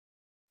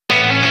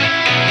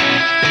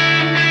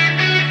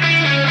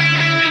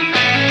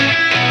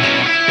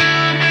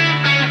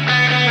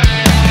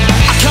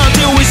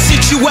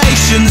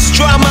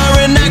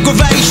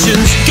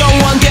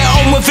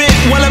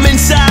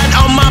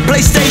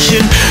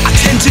attention. I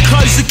tend to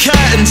close the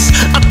curtains,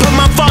 I put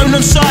my phone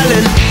on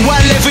silent.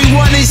 While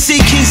everyone is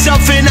seeking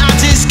something, I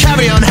just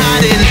carry on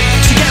hiding.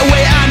 To get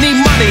away I need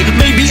money,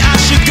 maybe I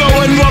should go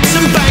and rob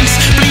some banks.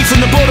 Bleed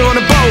from the border on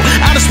a boat,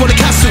 I just wanna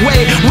cast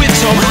away with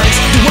Tom Hanks.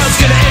 The world's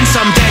gonna end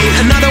someday,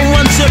 and I don't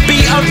want to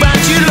be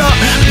around you lot.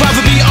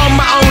 Rather be on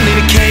my own in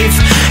a cave,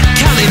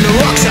 counting the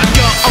rocks I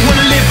got. I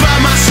wanna live by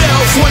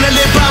myself, wanna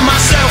live by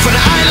myself on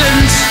an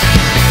island.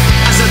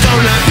 As I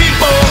don't like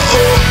people,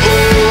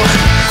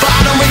 but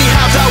I don't really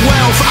have that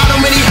wealth, I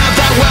don't really have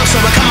that wealth, so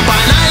I can't buy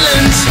an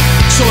island.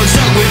 So I'm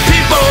stuck with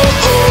people.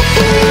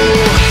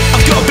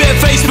 I've got a bit of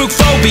Facebook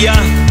phobia,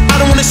 I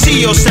don't wanna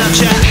see your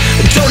Snapchat.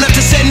 Don't have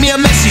to send me a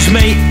message,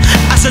 mate,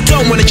 as I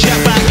don't wanna chat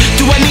back.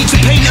 Do I need to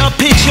paint a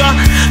picture,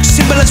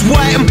 simple as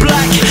white and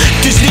black?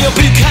 Does Leo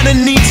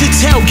Buchanan need to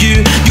tell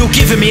you you're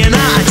giving me an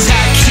heart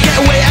attack? To get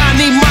away I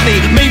need money,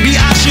 maybe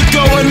I should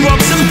go and rob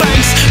some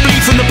banks.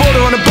 Bleed from the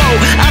border on a boat,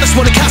 I just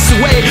wanna cast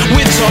away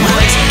with Tom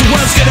Hanks. The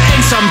world's gonna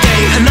end someday,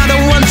 and I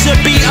don't want to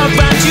be